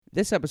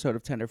This episode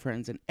of Tender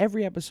Friends and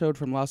every episode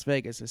from Las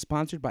Vegas is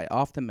sponsored by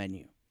Off the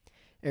Menu.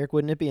 Eric,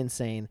 wouldn't it be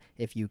insane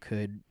if you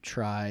could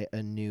try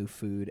a new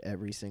food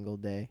every single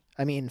day?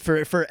 I mean,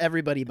 for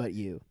everybody but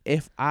you.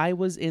 If I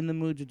was in the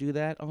mood to do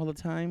that all the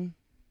time,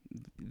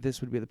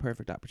 this would be the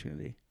perfect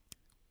opportunity.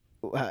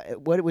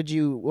 What would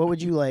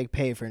you like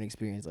pay for an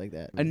experience like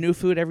that? A new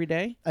food every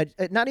day?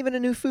 Not even a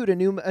new food, a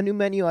new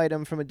menu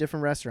item from a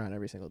different restaurant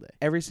every single day.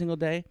 Every single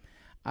day?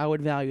 I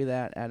would value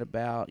that at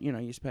about,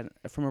 you spend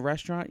from a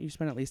restaurant, you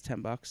spend at least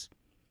 $10.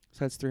 So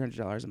that's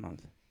 $300 a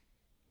month.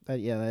 That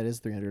is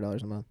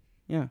 $300 a month.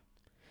 Yeah.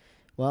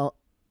 Well,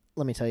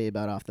 let me tell you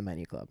about Off the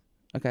Menu Club.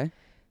 Okay.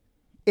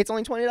 It's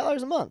only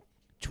 $20 a month.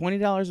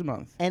 $20 a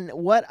month. And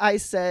what I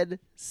said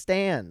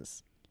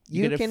stands.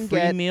 You get a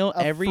free meal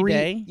every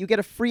day? You get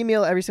a free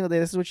meal every single day.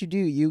 This is what you do.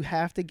 You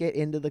have to get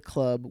into the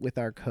club with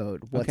our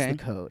code. What's Okay. the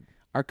code?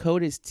 Our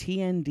code is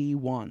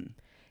TND1.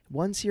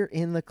 Once you're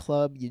in the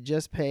club, you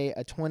just pay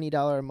a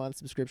 $20 a month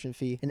subscription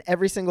fee. And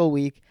every single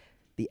week,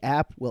 the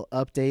app will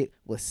update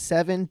with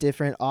 7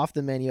 different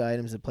off-the-menu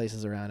items at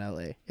places around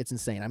LA. It's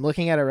insane. I'm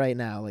looking at it right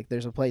now. Like,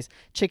 there's a place,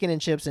 Chicken and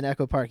Chips in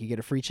Echo Park. You get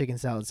a free chicken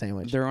salad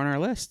sandwich. They're on our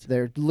list.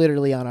 They're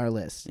literally on our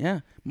list.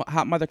 Yeah.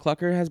 Hot Mother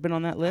Clucker has been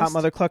on that list. Hot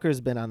Mother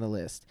Clucker's been on the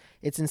list.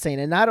 It's insane.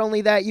 And not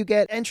only that, you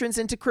get entrance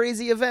into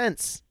crazy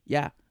events.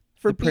 Yeah.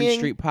 For the Prince being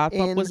Street pop-up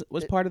in was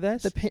part of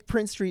this? The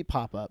Prince Street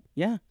pop-up.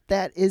 Yeah.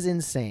 That is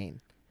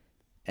insane.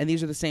 And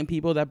these are the same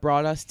people that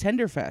brought us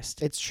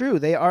Tenderfest. It's true.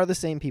 They are the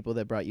same people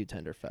that brought you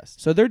Tenderfest.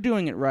 So they're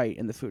doing it right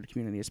in the food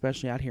community,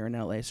 especially out here in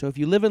LA. So if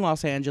you live in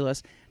Los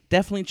Angeles,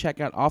 definitely check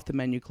out Off the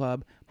Menu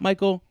Club.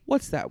 Michael,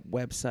 what's that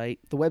website?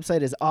 The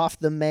website is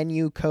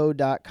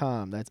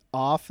offthemenuco.com. That's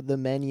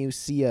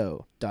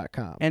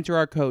offthemenuco.com. Enter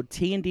our code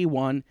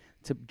TND1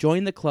 to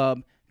join the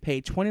club. Pay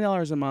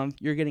 $20 a month.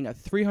 You're getting a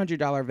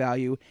 $300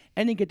 value,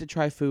 and you get to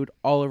try food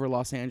all over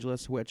Los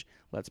Angeles, which,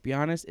 let's be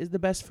honest, is the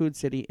best food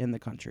city in the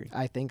country.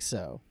 I think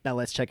so. Now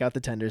let's check out the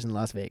tenders in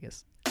Las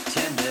Vegas.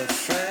 Tender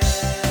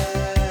friends,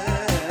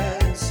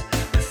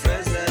 the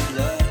friends that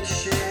love to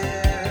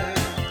share,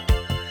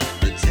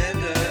 the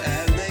tender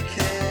and they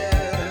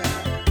care.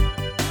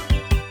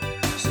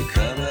 So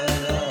come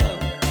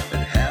along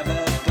and have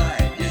a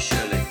bite. You're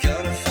surely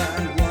gonna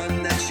find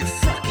one that you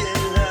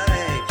fucking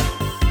like.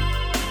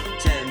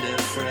 Tender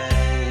friends.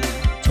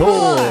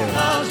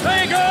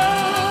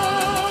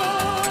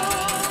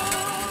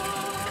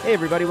 Hey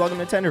everybody, welcome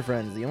to Tender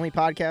Friends, the only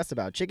podcast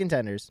about chicken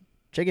tenders,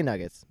 chicken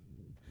nuggets.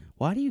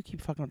 Why do you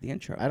keep fucking up the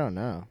intro? I don't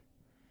know.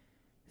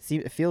 See,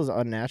 it feels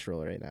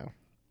unnatural right now.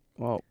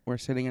 Well, we're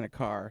sitting in a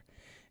car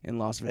in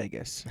Las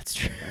Vegas. That's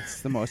true.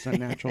 That's the most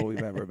unnatural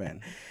we've ever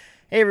been.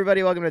 Hey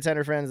everybody, welcome to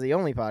Tender Friends, the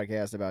only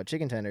podcast about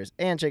chicken tenders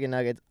and chicken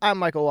nuggets. I'm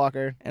Michael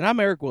Walker. And I'm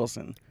Eric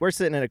Wilson. We're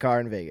sitting in a car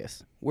in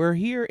Vegas. We're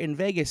here in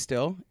Vegas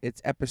still.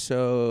 It's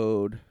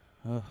episode...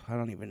 Oh, I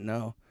don't even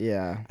know.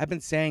 Yeah. I've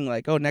been saying,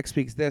 like, oh, next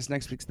week's this,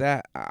 next week's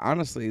that.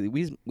 Honestly,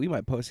 we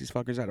might post these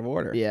fuckers out of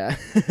order. Yeah.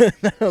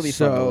 That'll be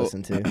fun to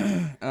listen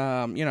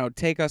to.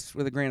 Take us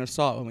with a grain of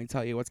salt when we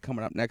tell you what's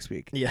coming up next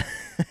week. Yeah.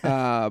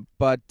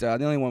 But the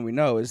only one we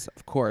know is,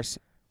 of course,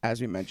 as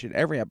we mentioned,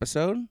 every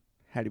episode,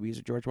 How to Be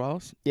Used George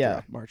Wallace.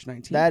 Yeah. March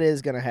 19th. That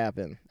is going to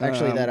happen.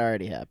 Actually, that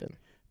already happened.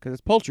 Because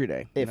it's Poultry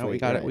Day. If we we-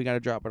 got right. We got to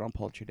drop it on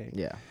Poultry Day.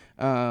 Yeah.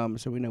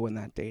 So we know when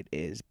that date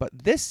is. But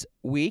this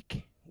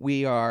week,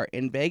 we are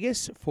in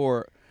Vegas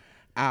for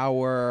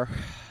our...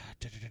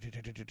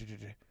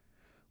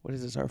 What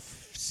is this, our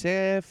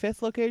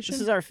fifth location? This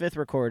is our 5th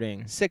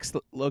recording. Sixth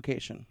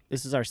location.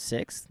 This is our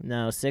 6th?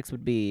 No, 6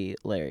 would be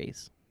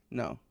Larry's.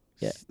 No.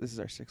 Yeah. This is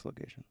our 6th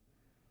location.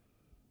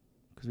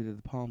 Because we did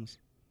the Palms.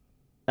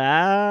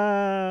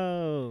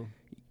 Oh.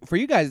 For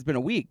you guys, it's been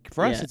a week.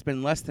 For us, Yeah. it's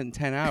been less than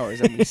 10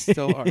 hours, and we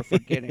still are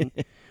forgetting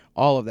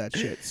all of that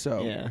shit.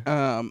 So,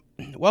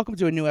 welcome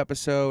to a new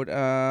episode.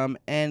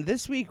 And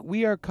this week,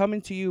 we are coming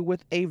to you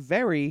with a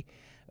very,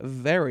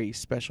 very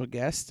special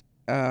guest.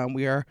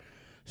 We are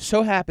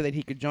so happy that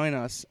he could join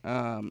us.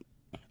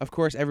 Of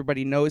course,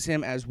 everybody knows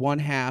him as one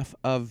half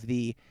of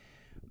the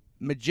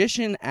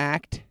magician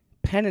act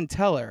Penn and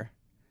Teller.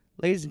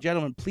 Ladies and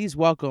gentlemen, please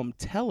welcome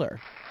Teller.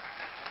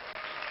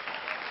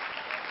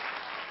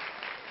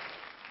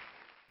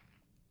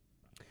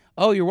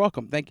 Oh, you're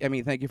welcome. Thank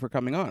you for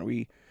coming on.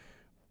 We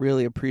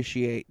really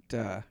appreciate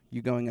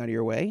you going out of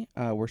your way.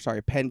 We're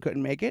sorry Penn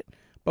couldn't make it,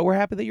 but we're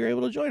happy that you're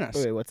able to join us.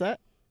 Wait, what's that?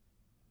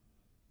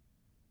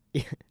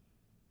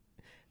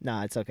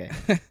 Nah, it's okay.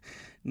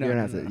 No, you don't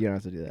no.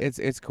 have to do that.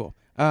 It's cool.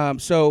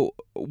 So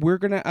we're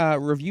gonna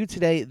review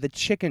today the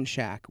Chicken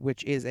Shack,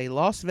 which is a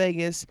Las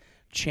Vegas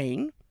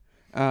chain.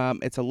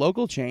 It's a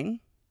local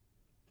chain,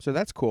 so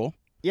that's cool.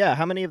 Yeah,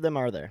 how many of them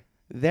are there?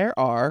 There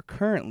are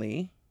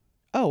currently...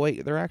 Oh,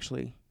 wait, they're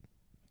actually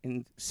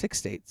in 6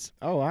 states.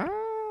 Oh,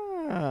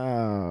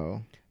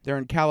 wow. They're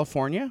in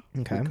California.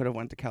 Okay. We could have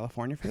went to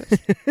California for this.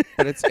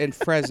 But it's in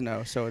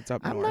Fresno, so it's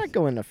up I'm north. not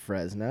going to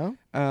Fresno.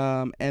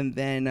 And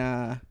then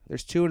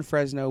there's 2 in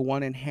Fresno,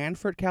 1 in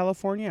Hanford,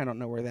 California. I don't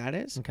know where that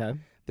is. Okay.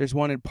 There's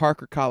 1 in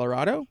Parker,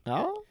 Colorado.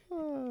 Oh.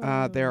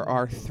 There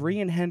are 3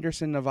 in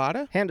Henderson,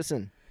 Nevada.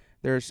 Henderson.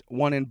 There's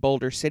one in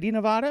Boulder City,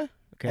 Nevada.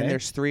 Okay. And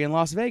there's 3 in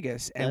Las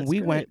Vegas. And That's we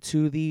great. went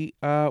to the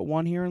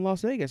one here in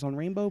Las Vegas on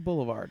Rainbow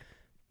Boulevard.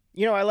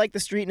 You know, I like the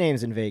street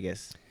names in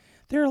Vegas.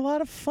 They're a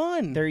lot of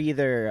fun. They're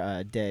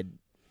either dead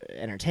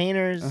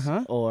entertainers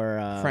or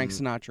Frank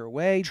Sinatra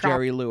Way, Trop-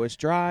 Jerry Lewis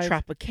Drive.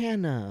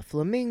 Tropicana,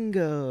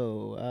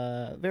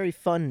 Flamingo. Very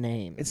fun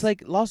names. It's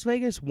like Las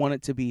Vegas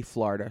wanted to be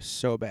Florida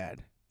so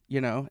bad, you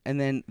know? And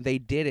then they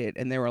did it,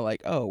 and they were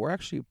like, oh, we're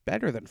actually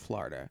better than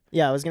Florida.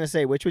 Yeah, I was going to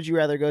say, which would you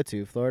rather go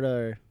to,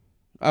 Florida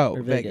Oh,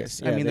 or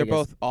Vegas. Yeah, I mean, they're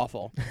Vegas. both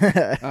awful.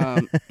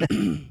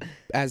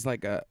 As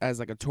like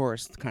a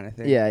tourist kind of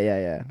thing.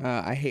 Yeah.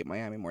 I hate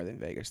Miami more than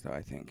Vegas, though,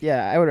 I think.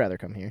 Yeah, I would rather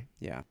come here.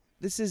 Yeah.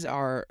 This is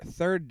our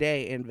 3rd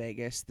day in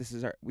Vegas.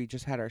 We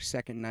just had our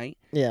 2nd night.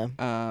 Yeah.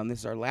 This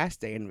is our last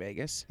day in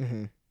Vegas.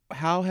 Mm-hmm.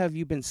 How have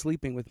you been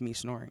sleeping with me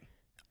snoring?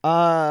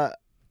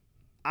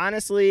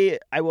 Honestly,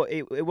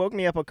 it woke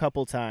me up a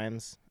couple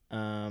times.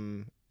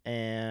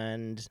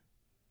 And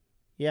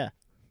yeah.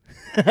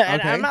 And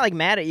Okay. I'm not like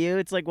mad at you.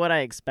 It's like what I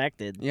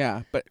expected.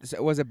 Yeah, but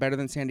was it better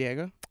than San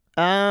Diego?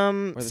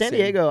 San the same?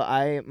 Diego,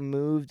 I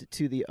moved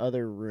to the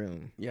other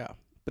room. Yeah,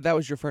 but that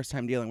was your first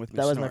time dealing with me.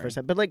 That was my snoring. first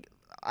time. But like,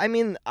 I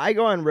mean, I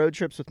go on road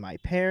trips with my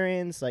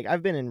parents. Like,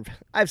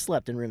 I've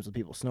slept in rooms with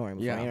people snoring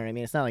before. Yeah. You know what I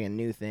mean? It's not like a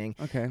new thing.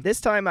 Okay. This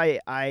time I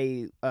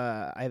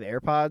have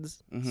AirPods,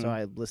 Mhm. so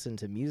I listen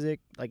to music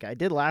like I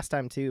did last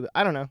time too.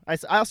 I don't know. I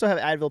also have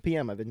Advil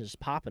PM. I've been just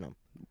popping them.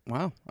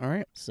 Wow. All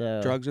right.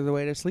 So Drugs are the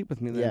way to sleep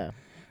with me then. yeah.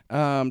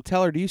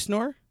 Tell her, do you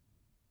snore?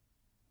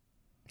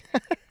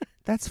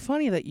 That's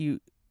funny that you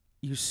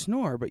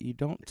snore, but you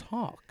don't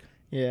talk.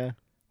 Yeah.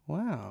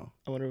 Wow.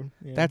 I wonder.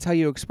 Yeah. That's how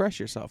you express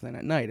yourself then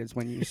at night is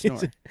when you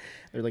snore.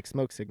 They're like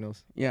smoke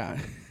signals. Yeah.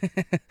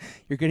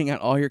 You're getting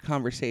out all your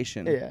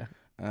conversation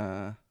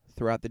Yeah.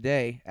 throughout the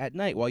day at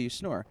night while you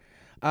snore.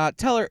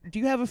 Tell her, do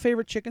you have a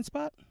favorite chicken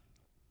spot?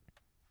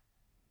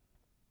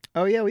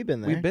 Oh yeah, we've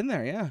been there. We've been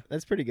there, yeah.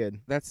 That's pretty good.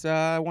 That's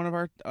one of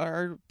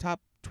our top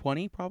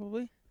 20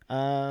 probably.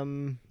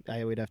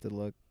 We'd have to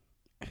look.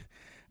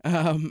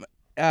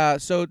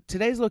 So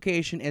today's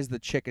location is the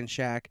Chicken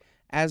Shack.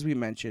 As we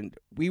mentioned,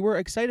 we were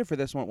excited for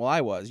this one. Well,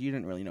 I was. You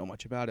didn't really know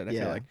much about it, I feel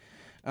Yeah. like.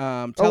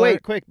 Oh Tell wait, her,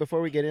 quick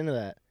before we get into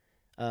that.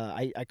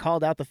 I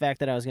called out the fact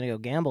that I was gonna go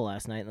gamble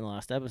last night in the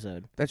last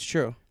episode. that's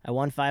true. I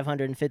won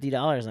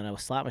 $550 on a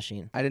slot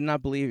machine. I did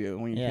not believe you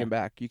when you Yeah. came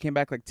back. You came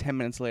back like 10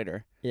 minutes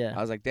later. Yeah. I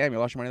was like, damn, you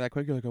lost your money that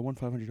quick? You're like, I won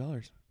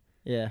 $500.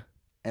 Yeah.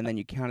 And then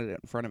you counted it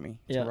in front of me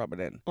Yeah. to rub it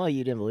in. Well,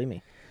 you didn't believe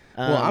me.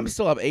 Well, I'm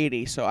still up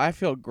 80, so I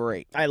feel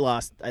great. I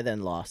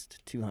then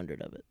lost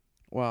 200 of it,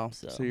 Well,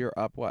 so So- you're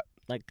up what?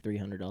 like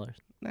 $300.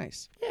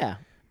 Nice. Yeah.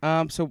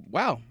 So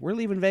wow, we're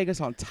leaving Vegas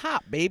on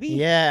top, baby.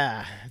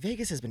 Yeah.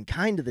 Vegas has been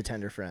kind to the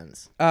tender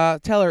friends.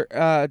 Tell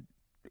her,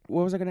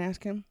 what was I going to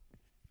ask him?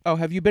 Oh,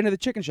 have you been to the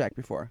Chicken Shack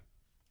before?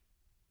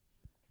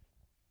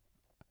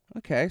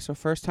 Okay, so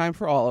first time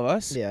for all of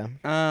us. Yeah.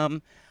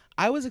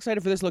 I was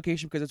excited for this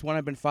location because it's one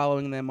I've been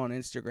following them on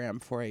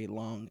Instagram for a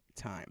long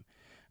time.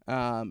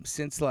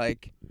 Since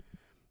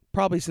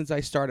probably since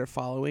I started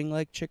following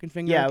like chicken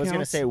finger Yeah, I was gonna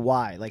accounts. say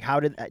why. Like, how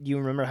did do you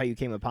remember how you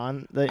came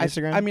upon the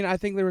Instagram? I mean, I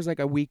think there was like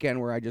a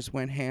weekend where I just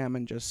went ham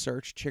and just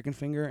searched chicken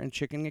finger and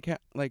chicken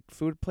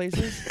food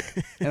places,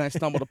 and I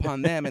stumbled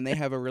upon them, and they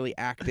have a really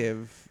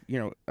active,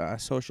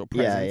 social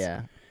presence.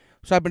 yeah.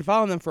 So I've been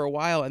following them for a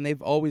while, and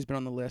they've always been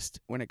on the list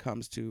when it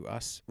comes to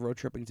us road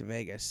tripping to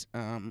Vegas.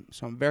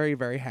 So I'm very,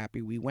 very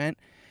happy we went,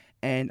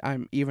 and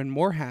I'm even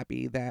more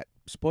happy that,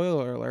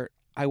 spoiler alert,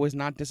 I was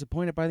not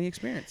disappointed by the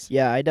experience.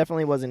 Yeah, I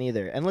definitely wasn't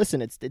either. And listen,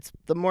 it's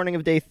the morning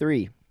of day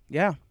 3.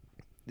 Yeah,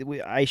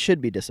 I should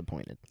be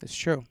disappointed. it's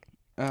true.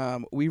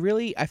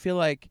 I feel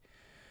like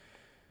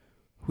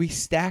we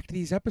stacked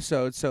these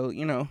episodes, so,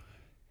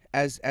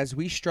 as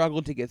we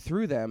struggled to get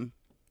through them,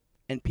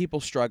 and people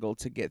struggled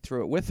to get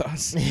through it with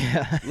us,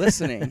 Yeah.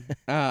 listening,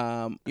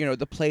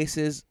 the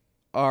places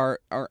are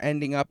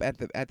ending up at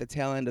the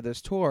tail end of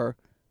this tour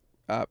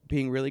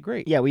being really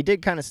great. Yeah, we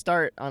did kind of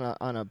start on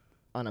a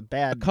A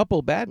bad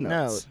couple bad note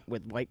notes,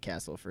 with White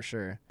Castle for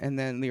sure. and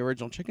then the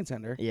original Chicken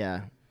Tender.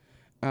 Yeah.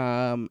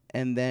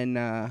 And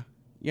then,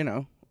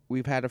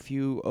 we've had a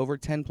few over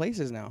 10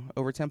 places now,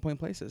 over 10-point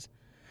places.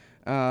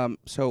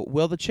 So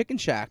will the Chicken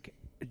Shack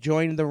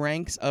join the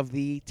ranks of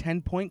the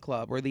 10-point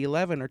club, or the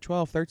 11 or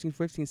 12, 13,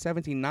 15,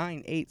 17,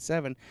 9, 8,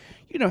 7?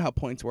 You know how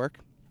points work.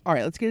 All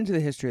right, let's get into the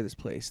history of this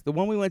place. The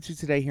one we went to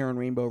today here on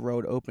Rainbow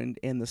Road opened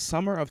in the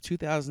summer of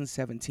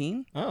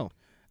 2017. Oh.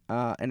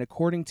 And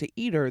according to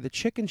Eater, the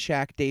Chicken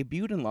Shack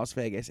debuted in Las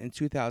Vegas in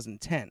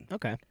 2010.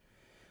 Okay.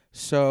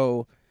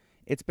 So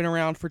it's been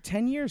around for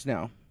 10 years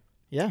now.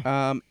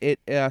 Yeah. It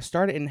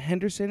started in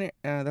Henderson.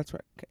 That's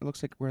where it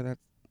looks like where the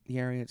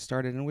area it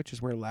started in, which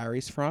is where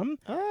Larry's from.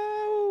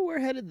 Oh, we're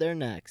headed there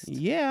next.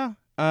 Yeah.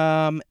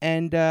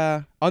 And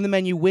on the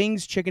menu,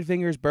 wings, chicken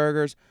fingers,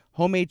 burgers,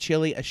 homemade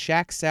chili, a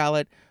shack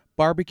salad,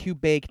 barbecue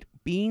baked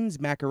beans,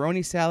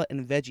 macaroni salad,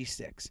 and veggie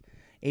sticks.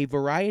 A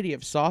variety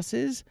of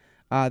sauces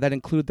that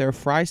include their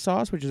fry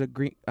sauce, which is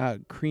a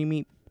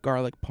creamy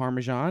garlic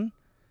parmesan,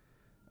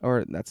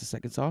 or that's the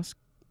second sauce.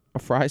 a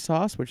fry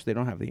sauce, which they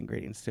don't have the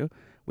ingredients to,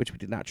 which we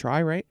did not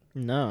try, right?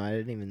 No, I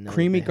didn't even know.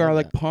 Creamy they had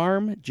garlic that.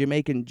 parm,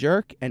 Jamaican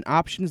jerk, and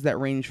options that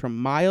range from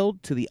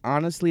mild to the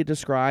honestly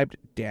described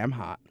damn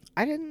hot.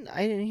 I didn't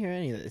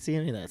hear see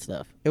any of that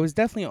stuff. It was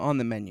definitely on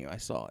the menu. I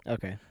saw it.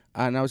 Okay.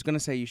 And I was going to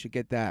say you should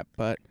get that,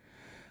 but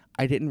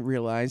I didn't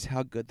realize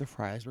how good the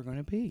fries were going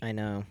to be. I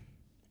know.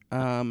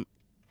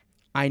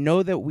 I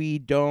know that we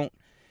don't.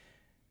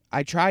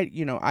 I tried,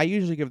 I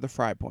usually give the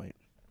fry point,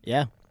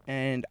 Yeah.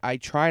 and I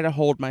try to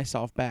hold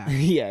myself back.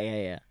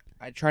 yeah.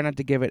 I try not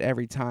to give it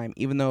every time,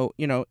 even though,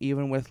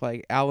 even with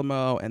like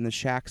Alamo and the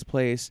Shack's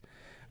Place,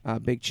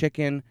 Big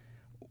Chicken,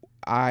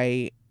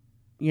 I,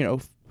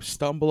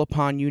 stumble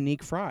upon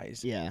unique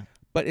fries. Yeah.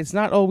 But it's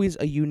not always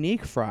a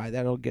unique fry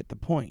that'll get the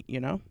point,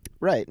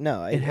 Right.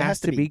 No, It has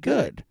to be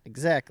good.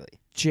 Exactly.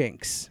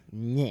 Jinx.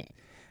 Yeah.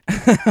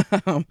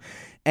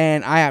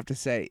 And I have to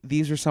say,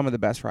 these are some of the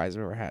best fries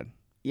I've ever had.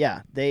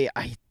 Yeah.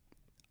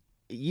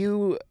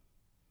 You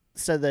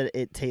said that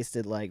it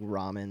tasted like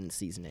ramen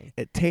seasoning.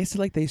 It tasted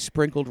like they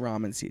sprinkled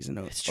ramen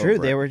seasoning. It's true.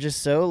 over They it. were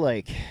just so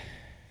like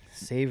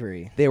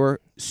savory. They were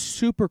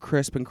super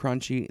crisp and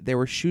crunchy. They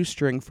were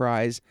shoestring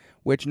fries,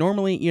 which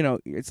normally,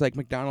 it's like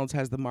McDonald's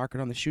has the market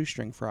on the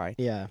shoestring fry.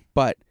 Yeah.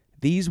 But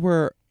these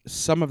were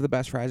some of the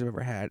best fries I've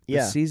ever had.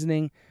 Yeah. The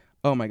seasoning,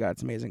 oh my God,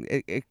 it's amazing.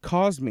 It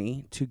caused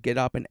me to get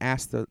up and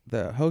ask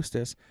the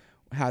hostess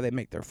how they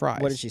make their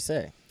fries. What did she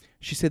say?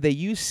 She said they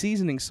use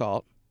seasoning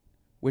salt,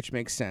 which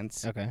makes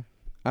sense. Okay.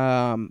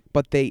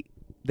 But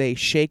they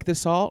shake the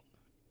salt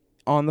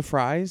on the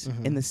fries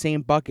Mhm. in the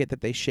same bucket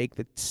that they shake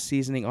the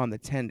seasoning on the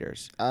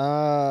tenders.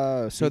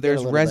 Oh, So you get a there's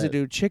little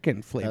residue chicken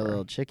bit, flavor. a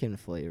little chicken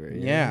flavor.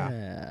 Yeah.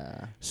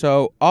 Yeah.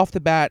 So off the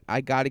bat,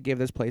 I got to give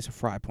this place a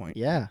fry point.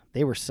 Yeah,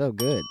 they were so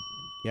good.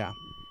 Yeah.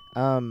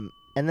 And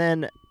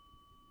then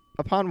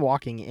upon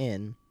walking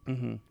in,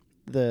 Mm-hmm.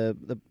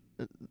 the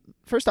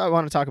first I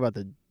want to talk about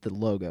the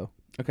logo.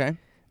 Okay.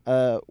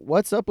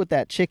 What's up with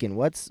that chicken?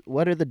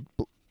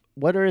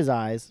 What are his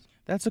eyes?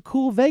 That's a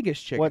cool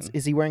Vegas chicken.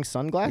 Is he wearing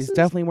sunglasses? He's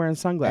definitely wearing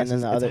sunglasses.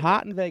 And then the It's other-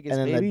 hot in Vegas, and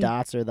then baby. the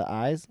dots are the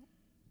eyes.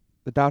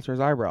 The dots are his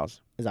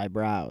eyebrows. His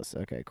eyebrows.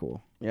 Okay,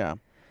 cool. Yeah.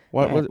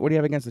 What Yeah. what do you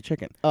have against the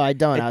chicken? Oh, I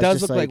don't. It I was does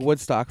just look like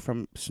Woodstock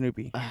from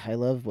Snoopy. I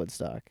love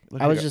Woodstock.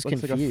 Looks I was like just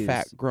looks confused. like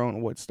a fat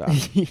grown Woodstock.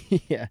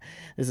 Yeah,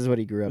 this is what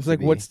he grew up. It's to like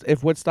be.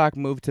 if Woodstock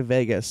moved to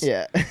Vegas.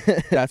 Yeah,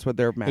 That's what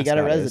their mascot he got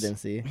a is.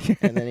 residency,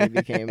 and then he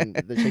became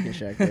the Chicken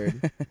Shack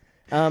bird.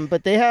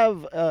 But they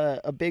have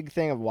a big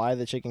thing of why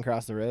the chicken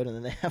crossed the road, and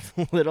then they have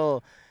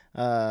little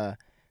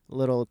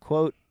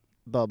quote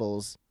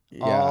bubbles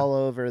Yeah. all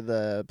over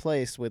the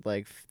place with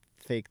like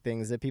fake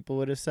things that people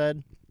would have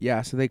said.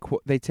 Yeah, so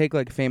they take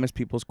like famous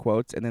people's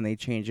quotes and then they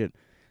change it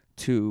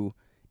to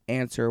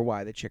answer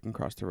why the chicken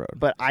crossed the road.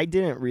 But I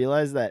didn't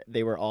realize that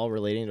they were all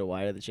relating to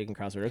why did the chicken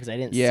cross the road because I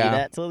didn't see Yeah.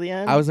 that till the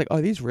end. I was like,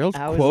 are these real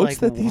I was quotes like,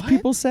 that these what?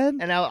 people said?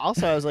 And I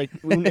was like,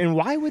 and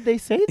why would they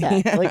say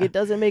that? Yeah. Like, it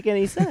doesn't make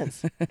any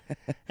sense.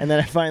 And then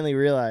I finally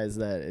realized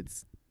that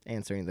it's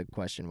answering the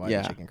question, why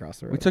Yeah. did chicken cross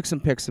the road? We took some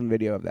pics and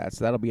video of that,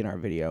 so that'll be in our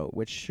video,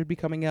 which should be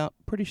coming out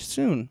pretty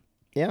soon.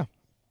 Yeah.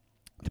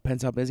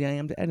 Depends how busy I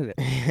am to edit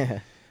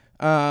it.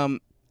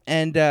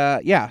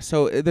 Yeah.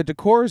 So the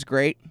decor is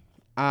great.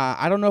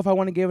 I don't know if I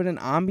want to give it an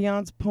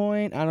ambiance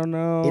point. I don't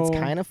know. It's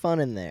kind of fun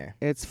in there.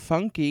 It's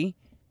funky.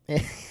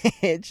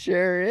 It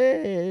sure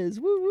is.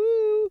 Woo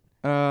woo.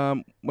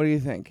 What do you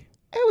think?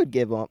 I would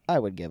give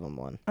them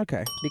one.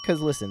 Okay.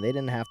 Because listen, they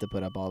didn't have to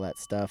put up all that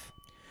stuff.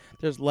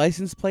 There's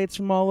license plates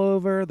from all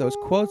over. Those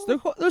quotes.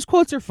 Those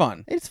quotes are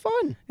fun. It's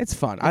fun. It's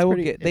fun. It's I will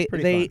pretty- get. it's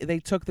pretty fun. They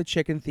took the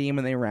chicken theme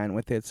and they ran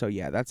with it. So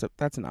yeah, that's an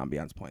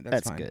ambiance point.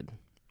 That's fine. good.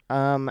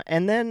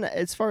 And then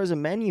as far as a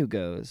menu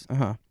goes,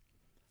 Uh-huh.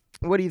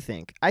 what do you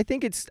think? I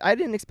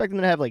didn't expect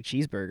them to have like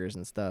cheeseburgers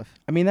and stuff.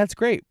 I mean, that's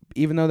great.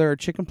 Even though they're a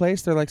chicken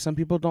place, they're like, some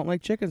people don't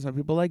like chicken, some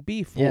people like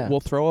beef. Yeah. We'll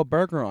throw a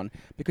burger on,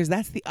 because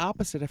that's the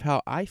opposite of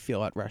how I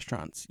feel at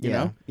restaurants. You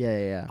know,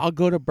 Yeah. I'll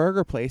go to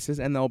burger places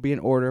and there'll be an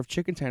order of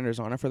chicken tenders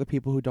on it for the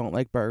people who don't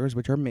like burgers,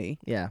 which are me.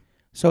 Yeah.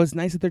 So it's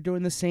nice that they're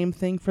doing the same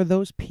thing for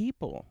those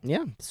people.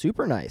 Yeah.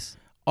 Super nice.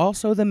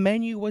 Also, the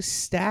menu was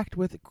stacked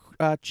with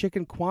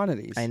chicken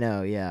quantities. I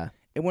know. Yeah.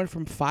 It went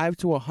from 5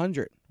 to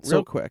 100 So-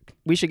 real quick.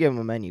 We should give them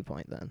a menu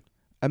point then.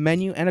 A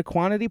menu and a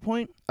quantity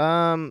point?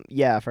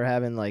 Yeah, for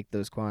having like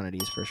those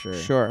quantities for sure.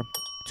 Sure.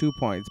 2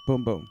 points.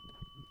 Boom, boom.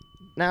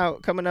 Now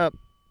coming up,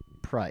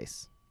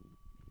 price.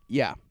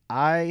 Yeah.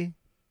 I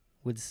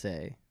would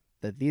say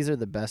that these are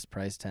the best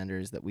price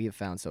tenders that we have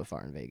found so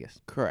far in Vegas.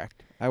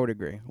 Correct. I would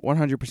agree.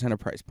 100% a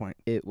price point.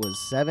 It was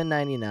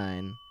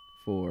 $7.99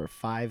 for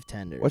 5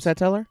 tenders. What's that,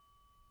 Teller?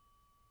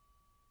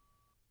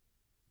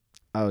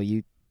 Oh,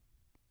 you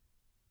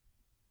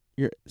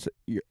You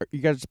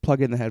got to just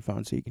plug in the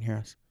headphones so you can hear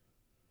us.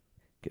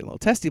 Getting a little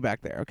testy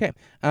back there. Okay.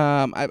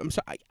 I'm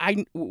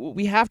sorry.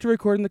 We have to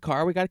record in the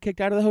car. We got kicked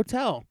out of the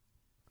hotel.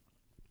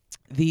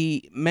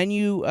 The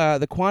menu,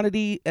 the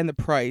quantity, and the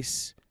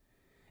price.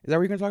 Is that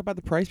what you're going to talk about,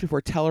 the price,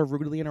 before Teller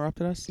rudely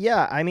interrupted us?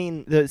 Yeah, I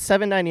mean the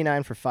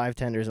 $7.99 for 5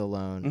 tenders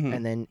alone, Mhm.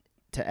 and then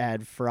to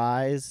add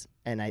fries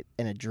and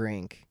a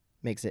drink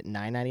makes it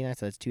 $9.99.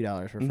 So that's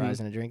 $2 for fries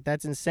and a drink.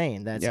 That's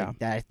insane. That's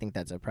I think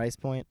that's a price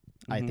point.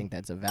 I think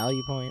that's a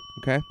value point.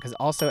 Okay. Because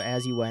also,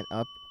 as you went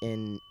up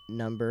in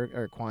number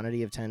or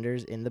quantity of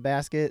tenders in the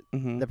basket,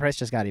 the price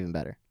just got even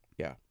better.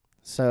 Yeah.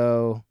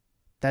 So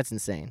that's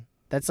insane.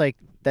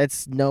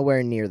 That's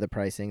nowhere near the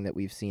pricing that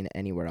we've seen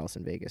anywhere else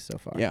in Vegas so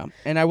far. Yeah.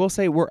 And I will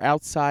say we're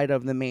outside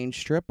of the main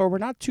strip, but we're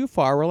not too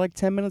far. We're like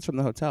 10 minutes from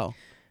the hotel.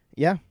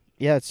 Yeah.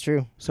 Yeah, it's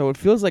true. So it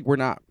feels like we're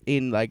not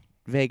in like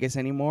Vegas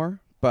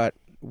anymore, but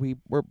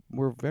we're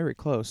very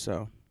close,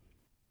 so I'm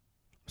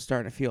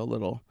starting to feel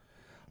a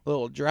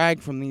little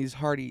drag from these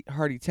hearty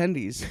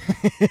tendies.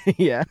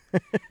 Yeah.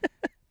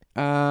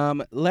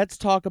 Let's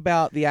talk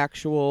about the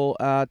actual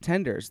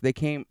tenders. They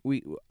came.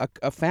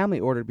 A family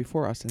ordered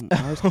before us, and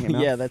ours came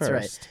out yeah, that's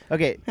first. right.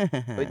 Okay,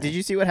 did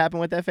you see what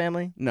happened with that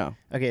family? No.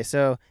 Okay,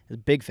 so it was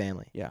a big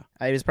family. Yeah.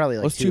 It was probably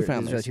like It was two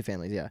families. It was two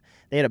families. Yeah,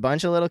 they had a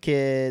bunch of little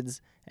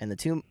kids, and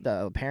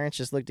the parents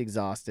just looked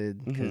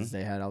exhausted because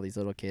they had all these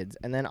little kids.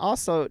 And then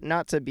also,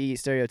 not to be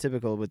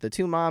stereotypical, but the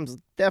two moms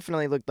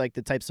definitely looked like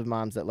the types of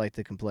moms that like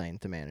to complain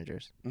to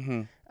managers.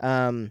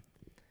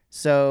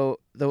 So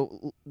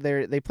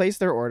they placed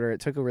their order.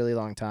 It took a really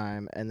long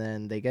time, and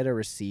then they get a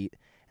receipt.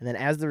 And then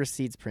as the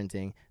receipt's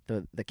printing,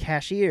 the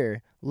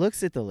cashier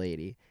looks at the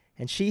lady,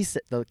 and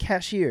the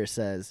cashier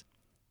says,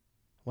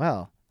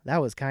 "Well,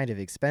 that was kind of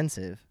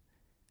expensive."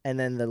 And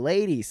then the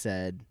lady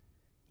said,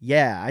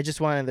 "Yeah, I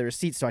just wanted the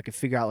receipt so I could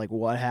figure out like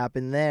what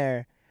happened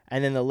there."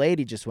 And then the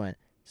lady just went,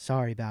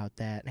 "Sorry about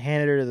that," and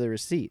handed her the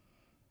receipt.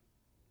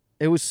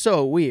 It was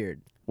so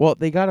weird. Well,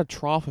 they got a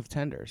trough of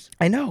tenders.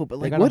 I know, but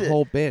They like, got what a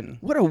whole bin.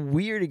 What a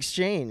weird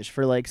exchange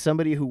for like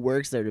somebody who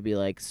works there to be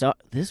like, "So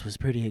this was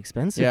pretty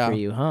expensive for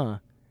you, huh?"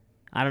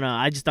 I don't know.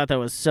 I just thought that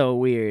was so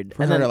weird.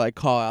 For her to like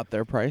call out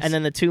their price. And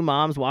then the two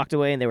moms walked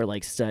away and they were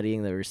like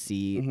studying the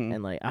receipt,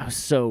 and like I was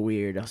so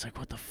weird. I was like,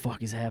 "What the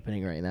fuck is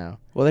happening right now?"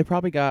 Well, they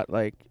probably got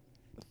like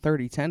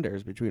 30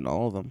 tenders between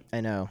all of them. I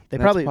know. They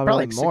That's probably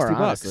like more, $60.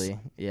 honestly.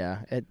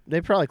 Yeah,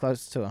 they probably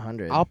close to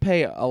 100. I'll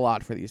pay a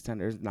lot for these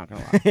tenders. Not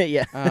gonna lie.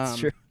 Yeah, that's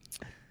true.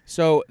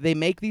 So they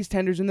make these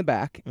tenders in the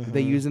back. They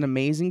use an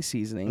amazing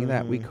seasoning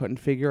that we couldn't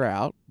figure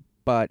out,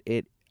 but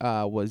it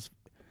was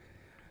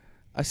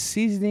a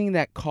seasoning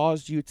that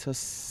caused you to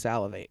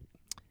salivate.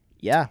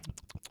 Yeah.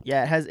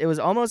 Yeah, it was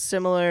almost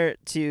similar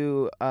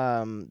to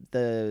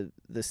the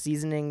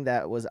seasoning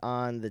that was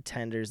on the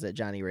tenders that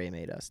Johnny Ray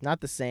made us.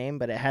 Not the same,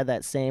 but it had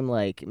that same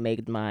like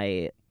made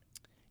my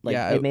like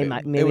yeah, it made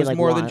my it was like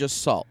more than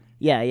just salt.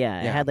 Yeah.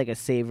 Yeah. It had like a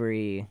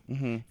savory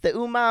the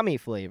umami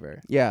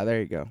flavor. Yeah, there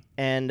you go.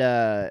 And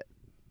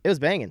it was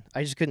banging.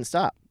 I just couldn't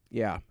stop.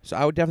 Yeah. So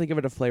I would definitely give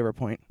it a flavor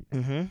point.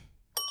 And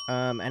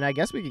I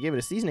guess we could give it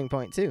a seasoning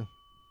point too.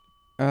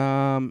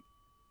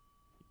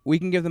 We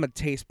can give them a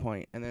taste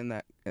point, and then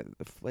the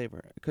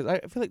flavor. Because I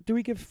feel like, do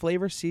we give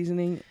flavor,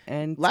 seasoning,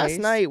 and Last taste?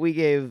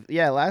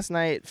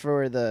 night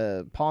for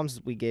the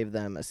Palms, we gave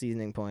them a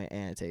seasoning point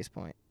and a taste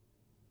point.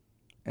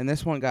 And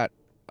this one got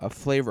a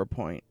flavor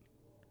point.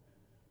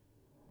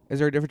 Is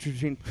there a difference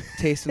between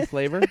taste and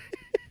flavor?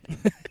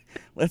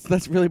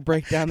 Let's really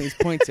break down these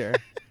points here.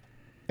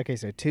 Okay,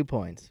 so 2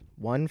 points.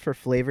 1 for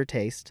flavor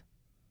taste,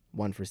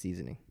 1 for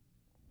seasoning.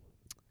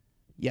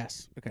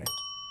 Yes. Okay.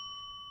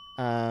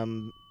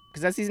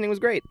 Because that seasoning was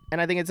great.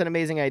 And I think it's an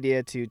amazing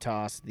idea to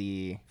toss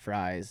the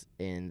fries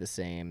in the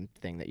same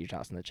thing that you're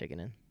tossing the chicken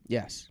in.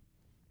 Yes.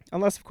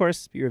 Unless, of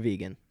course, you're a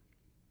vegan.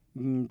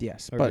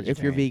 Yes. Or But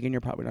if you're vegetarian. vegan,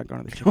 you're probably not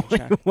going to the chicken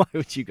shack. Why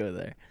would you go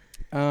there?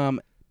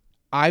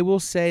 I will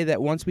say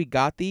that once we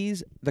got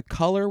these, the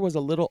color was a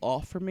little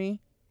off for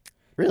me.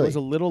 Really? It was a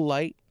little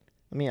light,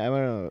 I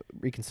want to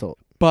reconsult.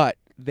 but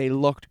they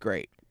looked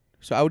great.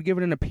 So I would give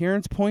it an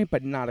appearance point,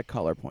 but not a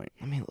color point.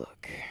 Let me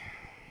look.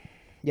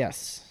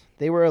 Yes,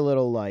 they were a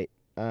little light.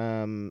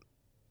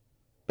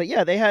 But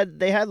yeah, they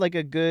had like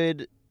a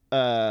good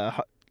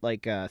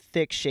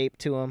thick shape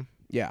to them.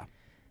 Yeah.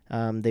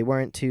 They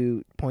weren't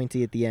too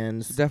pointy at the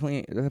ends.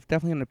 Definitely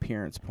an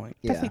appearance point.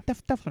 Yeah.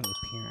 Definitely an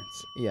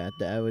appearance. Yeah,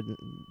 I would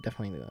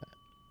definitely do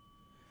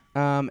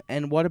that.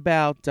 And what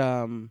about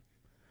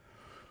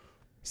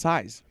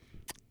size?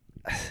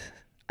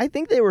 I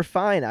think they were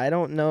fine. I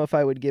don't know if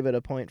I would give it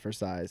a point for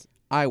size.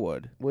 I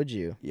would. Would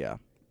you? Yeah.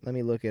 Let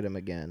me look at them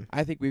again.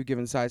 I think we've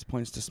given size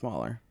points to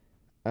smaller.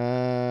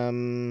 Let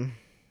me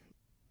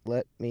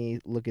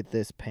look at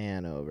this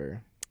pan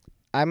over.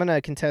 I'm gonna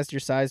contest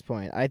your size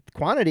point.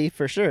 Quantity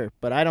for sure,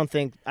 but I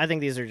think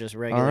these are just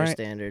regular right.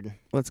 standard.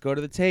 Let's go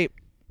to the tape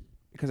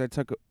because I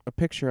took a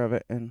picture of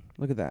it and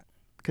look at that.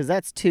 Because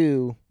that's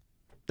 2.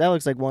 That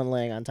looks like one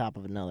laying on top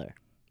of another.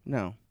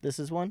 No. This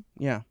is 1,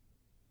 Yeah.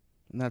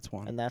 And that's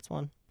one. and that's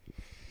 1.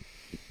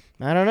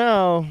 I don't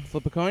know.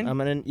 Flip a coin?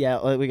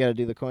 We gotta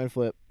do the coin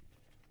flip.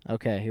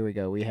 Okay, here we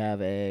go. We have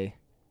a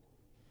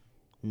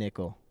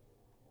nickel.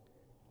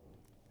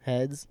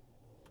 Heads,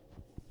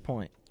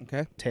 point.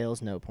 Okay.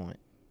 Tails, no point.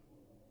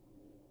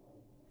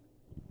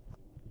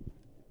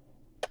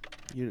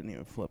 You didn't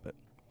even flip it.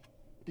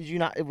 Did you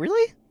not?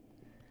 Really?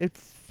 It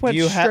went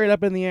you straight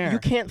up in the air. You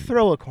can't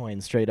throw a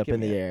coin straight up Give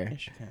in me the it. air.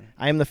 Yes, you can.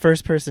 I am the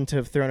first person to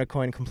have thrown a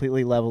coin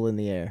completely level in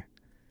the air.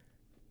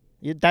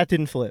 That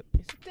didn't flip.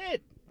 Yes, it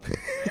did.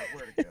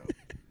 Where'd it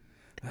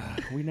go?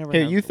 We never.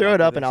 Here, have you throw luck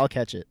it up with and this. I'll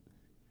catch it.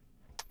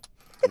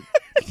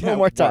 Yeah, One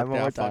more time. worked One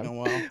more out time. fucking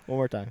well. One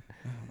more time.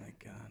 Oh my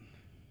god.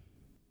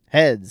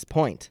 Heads.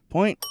 Point.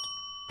 Point.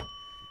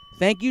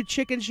 Thank you,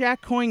 Chicken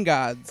Shack coin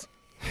gods.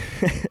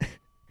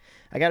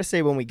 I gotta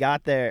say, when we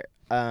got there,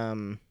 I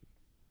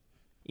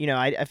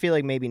feel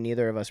like maybe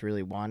neither of us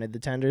really wanted the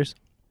tenders.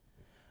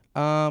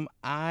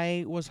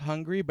 I was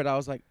hungry, but I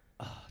was like,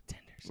 oh,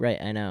 tenders.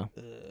 Right, I know.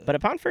 Ugh. But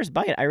upon first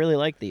bite, I really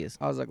like these.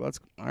 I was like, all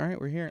right,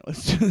 we're here.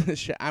 Let's do this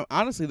shit.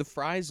 Honestly, the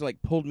fries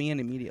like pulled me in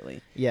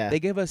immediately. Yeah.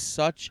 They give us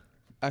such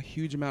a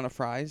huge amount of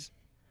fries,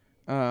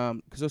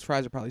 because those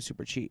fries are probably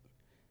super cheap.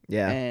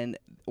 Yeah. And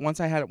once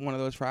I had one of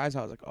those fries,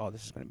 I was like, oh,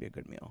 this is going to be a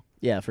good meal.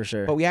 Yeah, for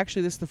sure. But this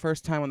is the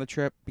first time on the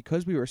trip,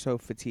 because we were so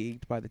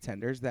fatigued by the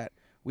tenders, that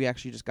we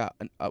actually just got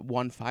a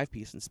 1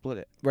 5-piece and split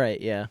it. Right,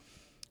 yeah.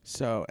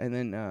 So, and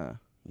then, and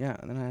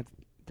then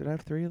did I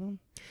have 3 of them?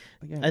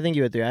 Again. I think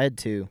you had 3. I had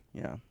 2.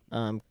 Yeah.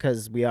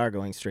 Because we are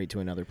going straight to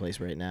another place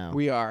right now.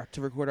 We are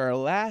to record our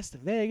last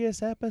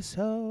Vegas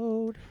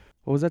episode.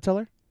 What was that,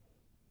 Teller?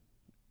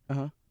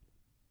 Uh-huh.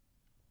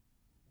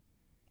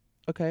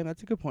 Okay,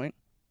 that's a good point.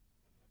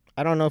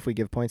 I don't know if we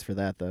give points for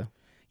that, though.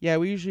 Yeah,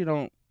 we usually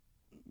don't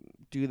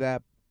do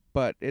that,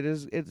 but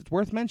it's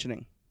worth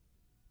mentioning.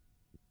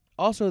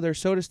 Also, their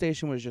soda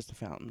station was just a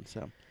fountain,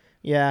 so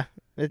Yeah,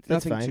 that's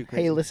Nothing fine. too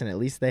crazy. Hey, listen, at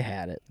least they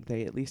had it.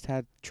 they at least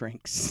had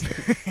drinks.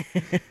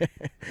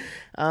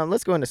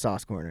 Let's go into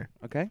Sauce Corner.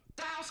 Okay?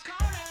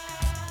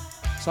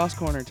 Sauce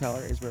Corner,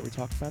 Teller, is where we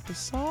talk about the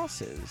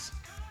sauces.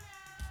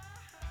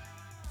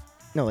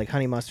 No, like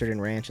honey mustard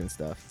and ranch and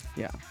stuff.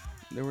 Yeah.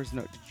 There was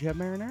no... Did you have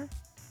marinara?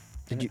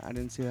 Did you? I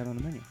didn't see that on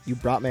the menu. You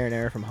brought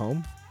marinara from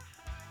home?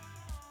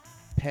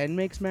 Penn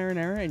makes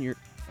marinara, and you're...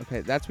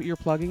 Okay, that's what you're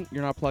plugging.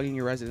 You're not plugging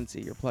your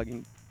residency. You're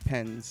plugging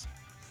Penn's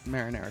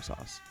marinara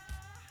sauce.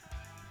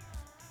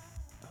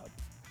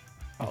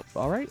 Oh,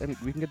 all right. I mean,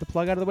 we can get the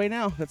plug out of the way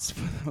now. That's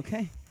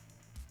okay.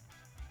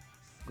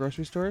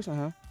 Grocery stores,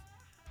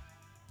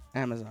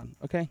 Amazon.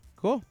 Okay,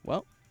 cool.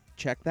 Well,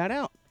 check that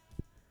out.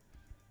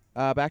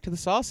 Back to the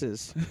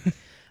sauces.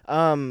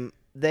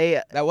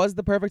 They. That was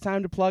the perfect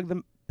time to plug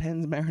the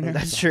Penn's marinara.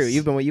 That's sauce. true.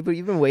 You've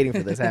been waiting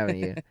for this, haven't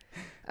you?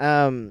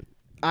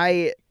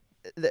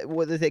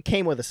 It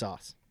came with a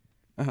sauce.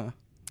 Uh-huh.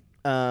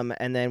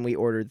 And then we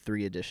ordered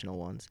 3 additional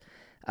ones.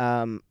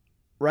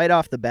 Right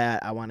off the bat,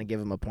 I want to give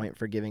them a point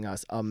for giving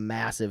us a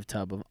massive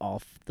tub of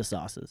all the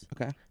sauces.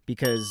 Okay.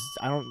 Because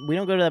we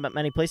don't go to that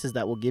many places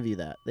that will give you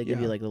that. They give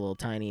Yeah. you like the little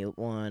tiny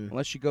one,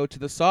 Unless you go to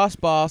the Sauce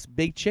Boss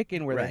Big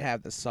Chicken where Right. they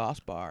have the sauce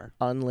bar.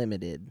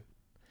 unlimited.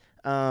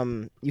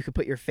 You could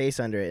put your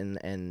face under it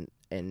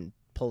and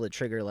pull the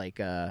trigger like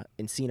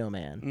Encino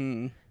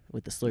Man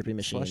with the Slurpee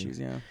machine. Slushies,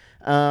 yeah.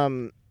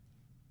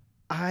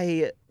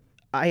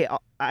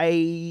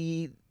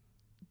 I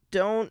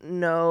don't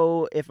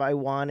know if I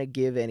want to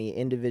give any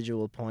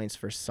individual points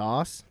for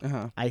sauce.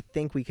 Uh-huh. I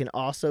think we can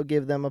also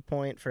give them a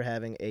point for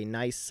having a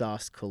nice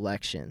sauce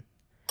collection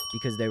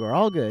because they were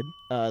all good.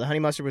 The honey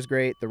mustard was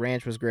great. The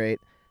ranch was great.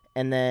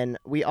 And then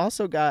we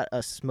also got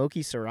a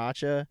smoky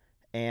sriracha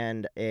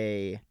and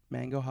a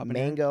Mango habanero.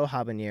 mango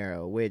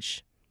habanero,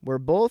 which were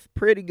both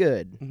pretty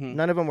good. Mhm.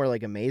 None of them were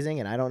like amazing,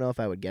 and I don't know if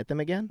I would get them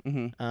again.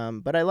 Mm-hmm.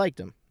 But I liked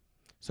them.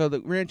 So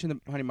the ranch and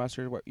the honey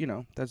mustard, were,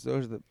 those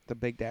are the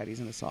big daddies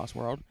in the sauce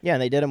world. Yeah,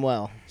 and they did them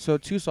well. So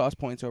 2 sauce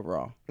points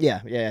overall. Yeah,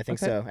 I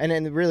think Okay. so.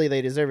 And really,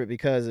 they deserve it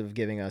because of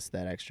giving us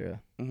that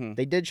extra. Mm-hmm.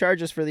 They did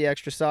charge us for the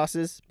extra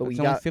sauces, but It's we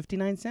only got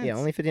 59 cents. yeah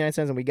only 59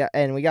 cents,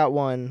 and we got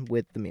one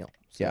with the meal.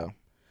 So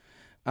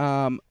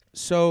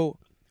So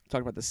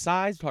talk about the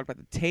size, talk about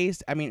the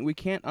taste. I mean, we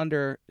can't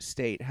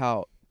understate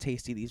how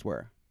tasty these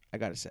were. I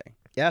gotta say,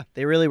 yeah,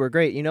 they really were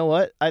great. You know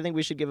what? I think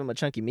we should give them a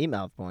chunky meat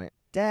mouth point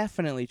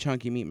definitely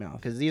chunky meat mouth.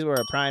 because these were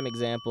a prime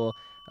example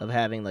of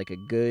having like a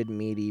good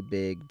meaty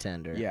big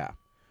tender. Yeah,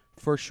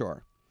 for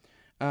sure.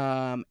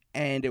 And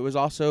it was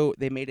also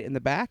they made it in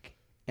the back,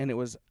 and it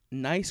was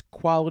nice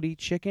quality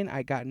chicken.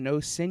 I got no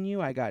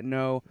sinew. I got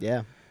no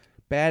Yeah,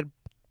 bad,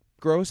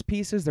 gross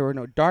pieces. There were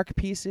no dark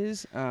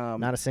pieces.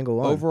 not a single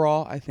one.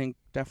 Overall, I think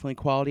definitely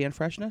quality and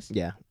freshness.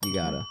 Yeah, you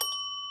gotta.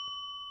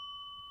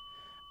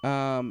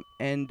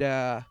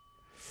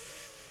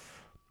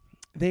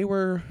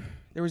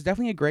 There was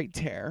definitely a great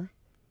tear.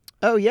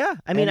 Oh yeah,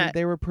 I mean, And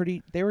they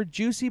were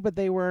juicy, but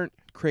they weren't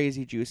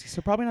crazy juicy.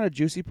 So probably not a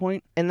juicy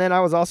point. and then I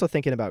was also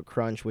thinking about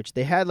crunch, which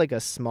they had like a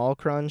small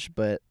crunch,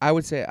 but I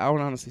would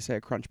honestly say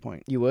a crunch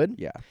point. you would.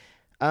 Yeah.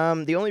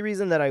 The only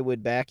reason that I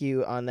would back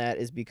you on that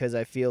is because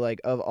I feel like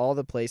of all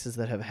the places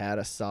that have had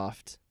a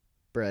soft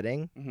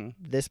breading, Mm-hmm.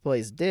 this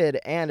place did,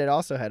 and it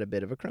also had a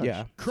bit of a crunch.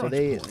 Yeah. So Crunch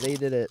they point. they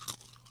did it.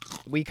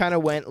 We kind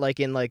of went like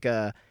in like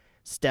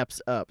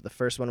steps up. The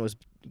first one was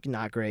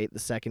not great. The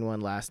second one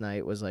last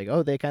night was like,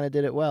 oh, they kind of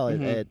did it well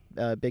Mhm.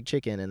 at Big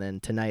Chicken, and then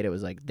tonight it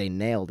was like they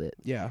nailed it.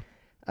 Yeah.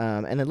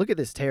 And then look at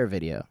this tear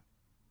video.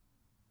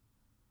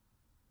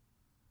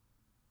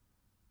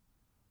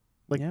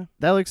 Like Yeah.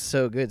 that looks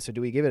so good. So do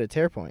we give it a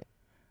tear point?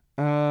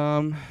 You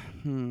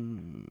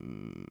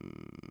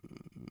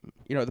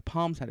know, the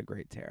palms had a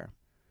great tear.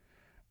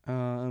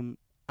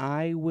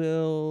 I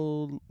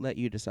will let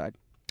you decide.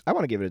 I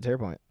want to give it a tear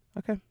point.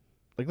 Okay.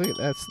 Like look at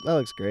that. That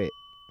looks great.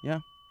 Yeah.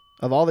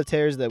 Of all the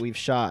tears that we've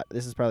shot,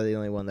 this is probably the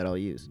only one that I'll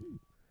use.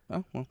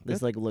 Oh, well, This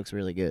good. like looks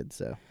really good.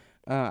 So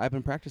I've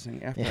been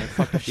practicing after I Yeah,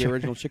 fucked up the sure.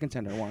 original chicken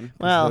tender one. 'Cause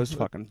Well, those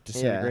fucking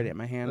disintegrated in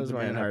my hands. those the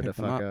weren't minute I hard to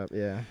picked them fuck up.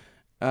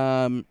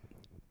 Yeah.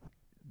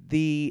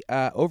 The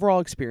overall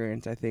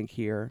experience, I think,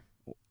 here,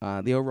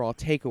 the overall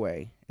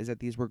takeaway is that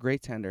these were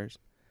great tenders.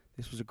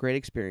 This was a great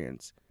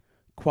experience.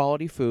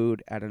 Quality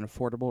food at an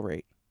affordable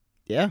rate.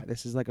 Yeah,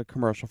 This is like a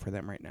commercial for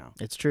them right now.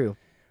 it's true.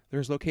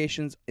 There's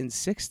locations in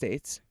 6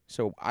 states,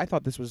 so I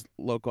thought this was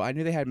local. I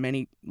knew they had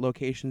many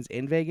locations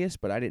in Vegas,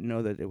 but I didn't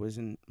know that it was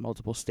in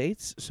multiple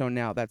states. So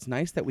now that's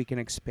nice that we can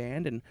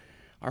expand, and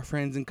our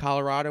friends in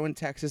Colorado and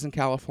Texas and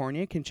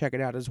California can check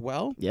it out as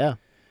well. Yeah.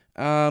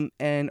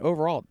 And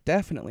overall,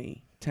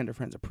 definitely Tender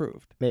Friends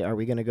approved. Hey, are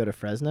we gonna go to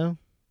Fresno?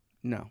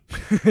 No.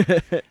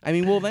 I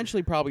mean, we'll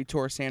eventually probably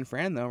tour San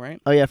Fran, though,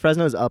 right? Oh yeah,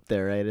 Fresno's up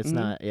there, right? It's Mhm.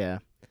 not. Yeah.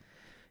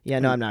 Yeah.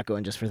 No, I'm not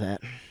going just for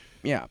that.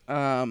 Yeah.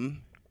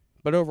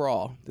 But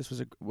overall, this was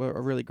a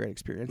really great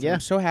experience. Yeah. I'm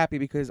so happy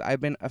because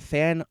I've been a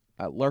fan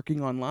lurking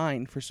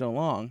online for so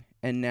long,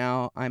 and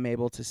now I'm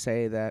able to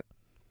say that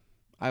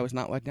I was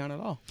not let down at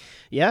all.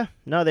 Yeah.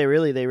 No, they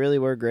really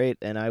were great,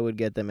 and I would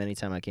get them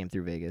anytime I came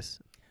through Vegas.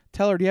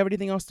 Teller, do you have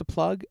anything else to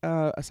plug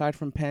aside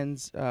from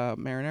Penn's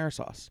marinara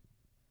sauce?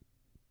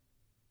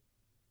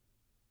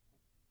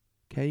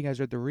 Okay, you guys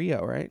are at the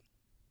Rio, right?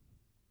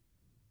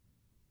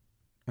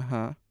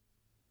 Uh-huh.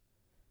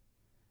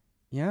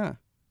 Yeah.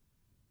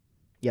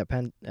 Yeah,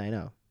 Penn. I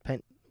know.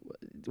 Penn.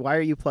 Why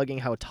are you plugging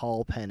how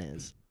tall Penn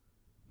is?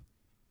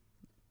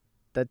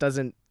 That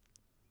doesn't.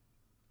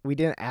 We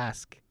didn't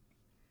ask.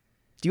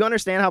 Do you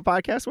understand how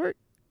podcasts work?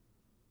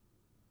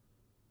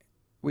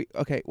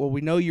 Well,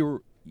 we know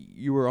you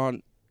were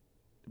on.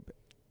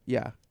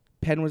 Yeah,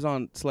 Penn was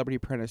on Celebrity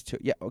Apprentice too.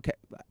 Yeah, okay.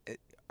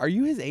 Are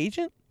you his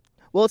agent?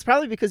 Well, it's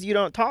probably because you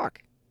don't talk.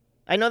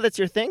 I know that's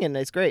your thing, and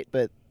it's great,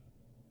 but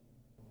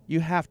You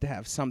have to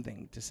have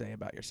something to say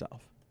about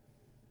yourself.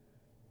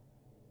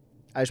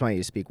 I just want you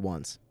to speak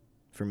once,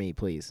 for me,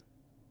 please.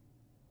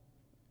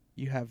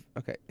 You have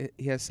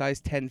he has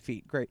size 10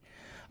 feet. Great.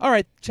 All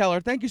right,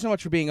 Teller, thank you so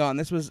much for being on.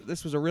 This was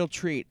a real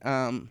treat.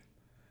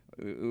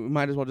 We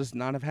might as well just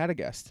not have had a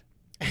guest.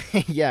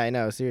 Yeah, I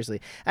know. Seriously,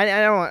 I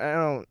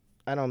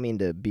don't mean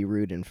to be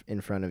rude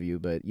in front of you,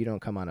 but you don't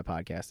come on a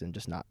podcast and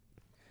just not.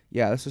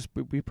 Yeah,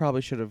 we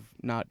probably should have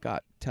not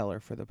got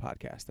Teller for the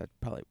podcast. That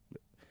probably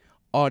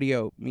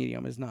audio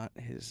medium is not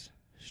his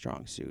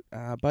strong suit.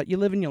 But you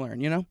live and you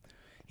learn, you know?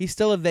 He's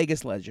still a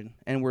Vegas legend,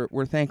 and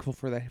we're thankful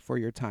for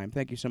your time.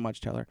 Thank you so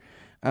much, Teller.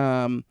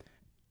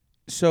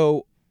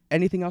 So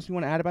anything else you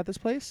want to add about this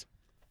place?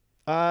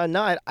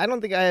 No, I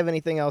don't think I have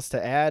anything else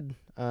to add.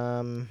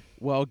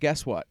 Well,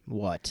 guess what?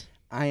 What?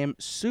 I am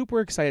super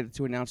excited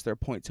to announce their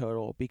point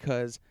total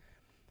because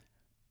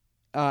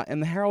in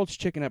the Harold's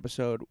Chicken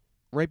episode,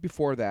 right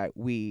before that,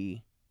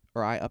 I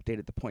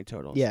updated the point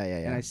totals. Yeah.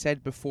 And I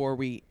said before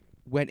we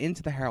went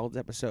into the Harold's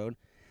episode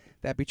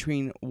that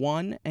between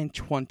 1 and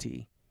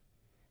 20,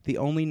 the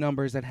only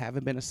numbers that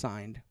haven't been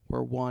assigned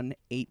were 1,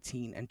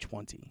 18, and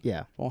 20.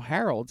 Yeah. Well,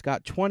 Harold's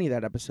got 20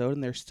 that episode,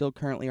 and they're still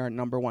currently our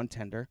number one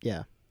tender.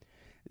 Yeah.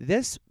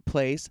 This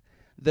place,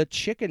 the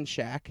Chicken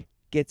Shack,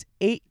 gets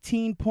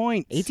 18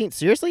 points. 18?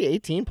 Seriously?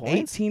 18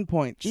 points? 18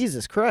 points.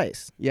 Jesus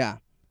Christ. Yeah.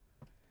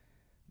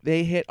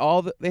 They checked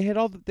all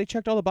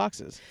the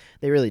boxes.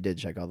 They really did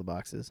check all the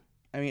boxes.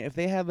 I mean, if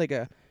they had like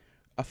a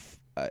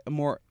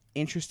more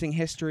interesting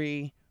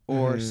history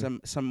or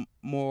some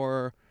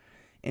more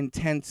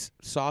intense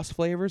sauce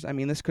flavors, I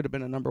mean, this could have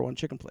been a number one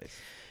chicken place.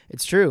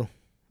 It's true.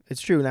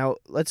 It's true. Now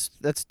let's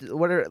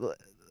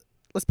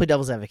play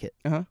devil's advocate.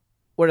 Uh-huh.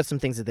 What are some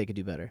things that they could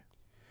do better?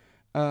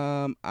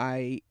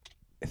 I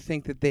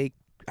think that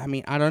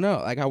I don't know.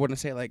 Like, I wouldn't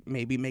say like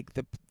maybe make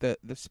the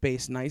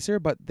space nicer,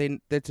 but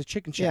it's a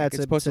chicken shack. Yeah, it's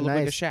supposed to look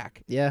like a nice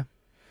shack. Yeah.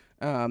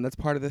 That's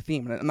part of the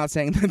theme. And I'm not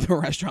saying that the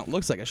restaurant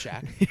looks like a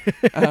shack.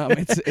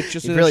 It's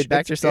just You've really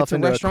backed yourself it's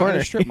into a a restaurant corner.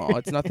 and a strip mall.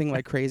 It's nothing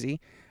like crazy.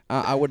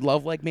 I would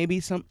love like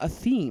maybe a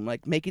theme,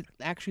 like make it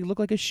actually look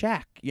like a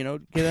shack. You know,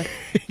 get a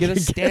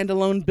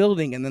standalone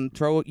building and then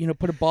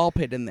put a ball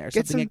pit in there.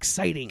 Something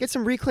exciting. Get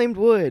some reclaimed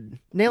wood.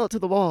 Nail it to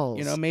the walls.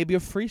 You know, maybe a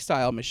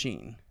freestyle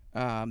machine.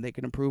 They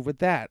can improve with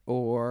that,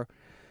 or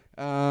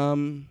I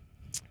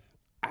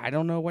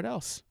don't know what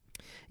else.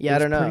 Yeah, I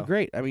don't know. Pretty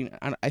great. I mean,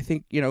 I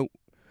think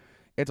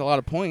it's a lot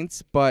of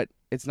points, but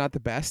it's not the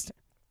best.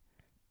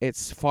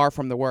 It's far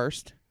from the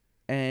worst,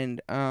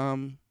 and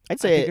I'd I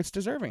say think it's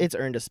deserving. it's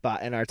earned a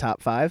spot in our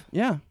top 5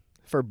 yeah.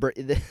 for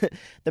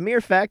the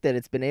mere fact that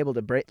it's been able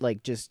to break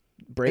It's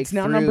through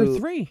now number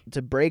 3.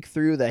 to break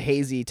through the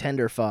hazy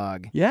tender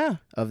fog Yeah,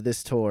 of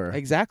this tour.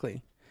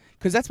 exactly.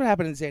 Because that's what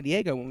happened in San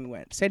Diego when we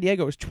went. San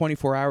Diego was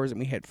 24 hours and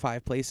we hit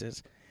 5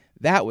 places.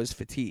 That was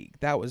fatigue.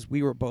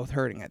 We were both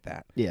hurting at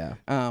that. Yeah.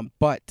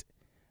 But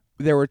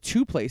there were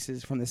 2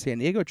 places from the San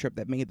Diego trip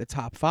that made the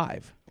top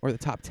 5 or the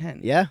top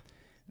 10. Yeah.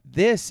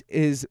 This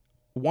is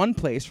one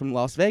place from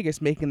Las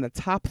Vegas making the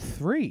top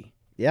 3.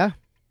 Yeah.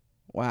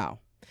 Wow.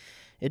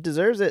 It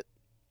deserves it.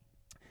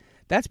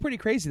 That's pretty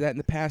crazy that in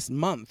the past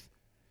month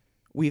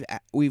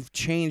we've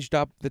changed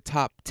up the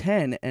top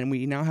 10 and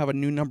we now have a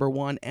new number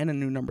 1 and a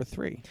new number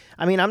 3.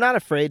 I mean, I'm not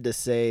afraid to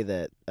say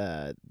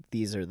that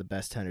these are the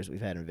best tenders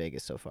we've had in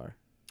Vegas so far.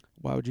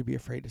 Why would you be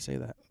afraid to say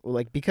that? Well,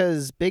 like,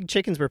 because Big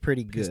Chickens were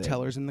pretty good. Because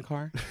Teller's in the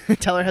car?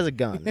 Teller has a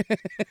gun.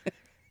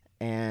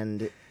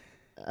 And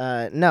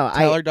no,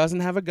 Teller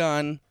doesn't have a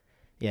gun.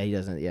 Yeah, he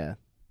doesn't. Yeah.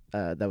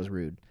 That was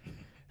rude.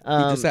 He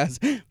just has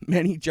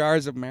many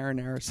jars of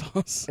marinara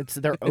sauce.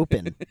 They're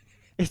open.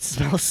 It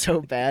smells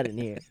so bad in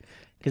here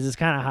because it's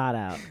kind of hot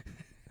out.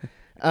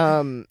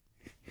 How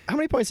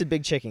many points did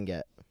Big Chicken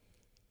get?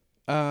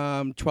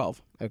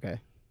 12. Okay.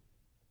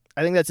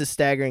 I think that's a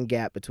staggering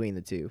gap between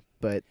the two,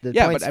 but the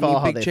Yeah, points but I fall mean,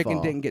 how Big they Chicken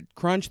fall. didn't get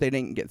crunch. They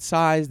didn't get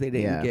size. They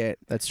didn't get.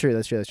 That's true.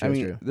 That's true. I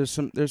mean, there's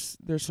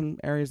some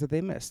areas that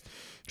they missed.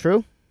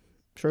 True.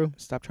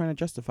 Stop trying to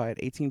justify it.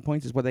 18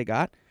 points is what they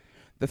got.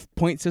 The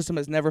point system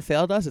has never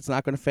failed us. It's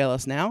not going to fail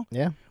us now.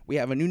 Yeah. We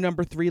have a new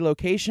number 3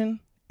 location.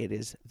 It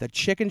is the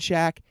Chicken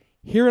Shack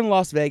here in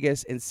Las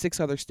Vegas and 6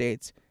 other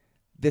states.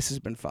 This has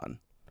been fun.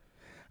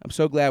 I'm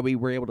so glad we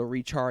were able to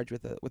recharge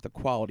with a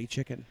quality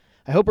chicken.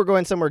 I hope we're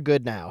going somewhere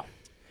good now.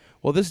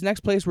 Well, this next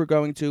place we're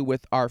going to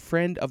with our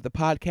friend of the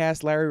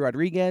podcast, Larry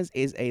Rodriguez,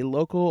 is a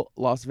local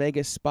Las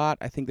Vegas spot.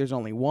 I think there's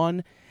only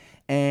one.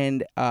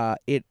 And I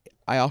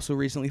also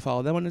recently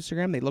followed them on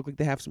Instagram. They look like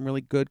they have some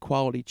really good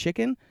quality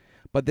chicken.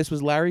 But this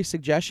was Larry's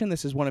suggestion.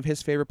 This is one of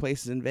his favorite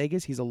places in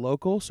Vegas. He's a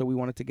local, so we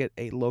wanted to get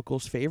a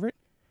local's favorite.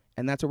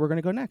 And that's where we're going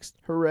to go next.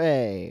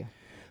 Hooray.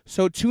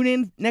 So tune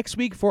in next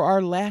week for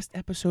our last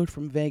episode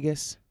from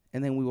Vegas.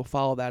 And then we will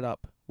follow that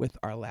up with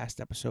our last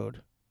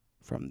episode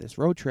from this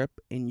road trip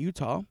in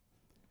Utah.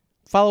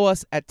 Follow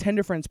us at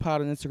Tender Friends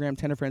Pod on Instagram,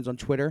 Tender Friends on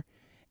Twitter.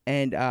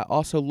 And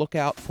also look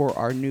out for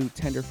our new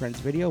Tender Friends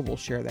video. We'll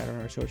share that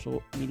on our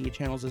social media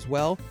channels as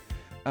well.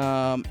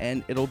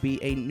 And it'll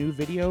be a new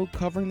video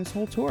covering this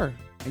whole tour.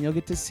 And you'll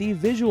get to see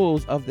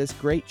visuals of this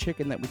great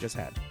chicken that we just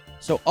had.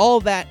 So all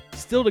that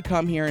still to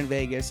come here in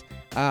Vegas.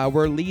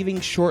 We're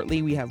leaving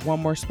shortly. We have one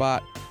more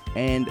spot.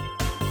 And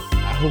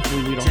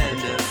hopefully we don't have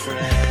to. Tender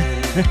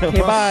friend.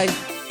 Okay,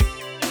 bye.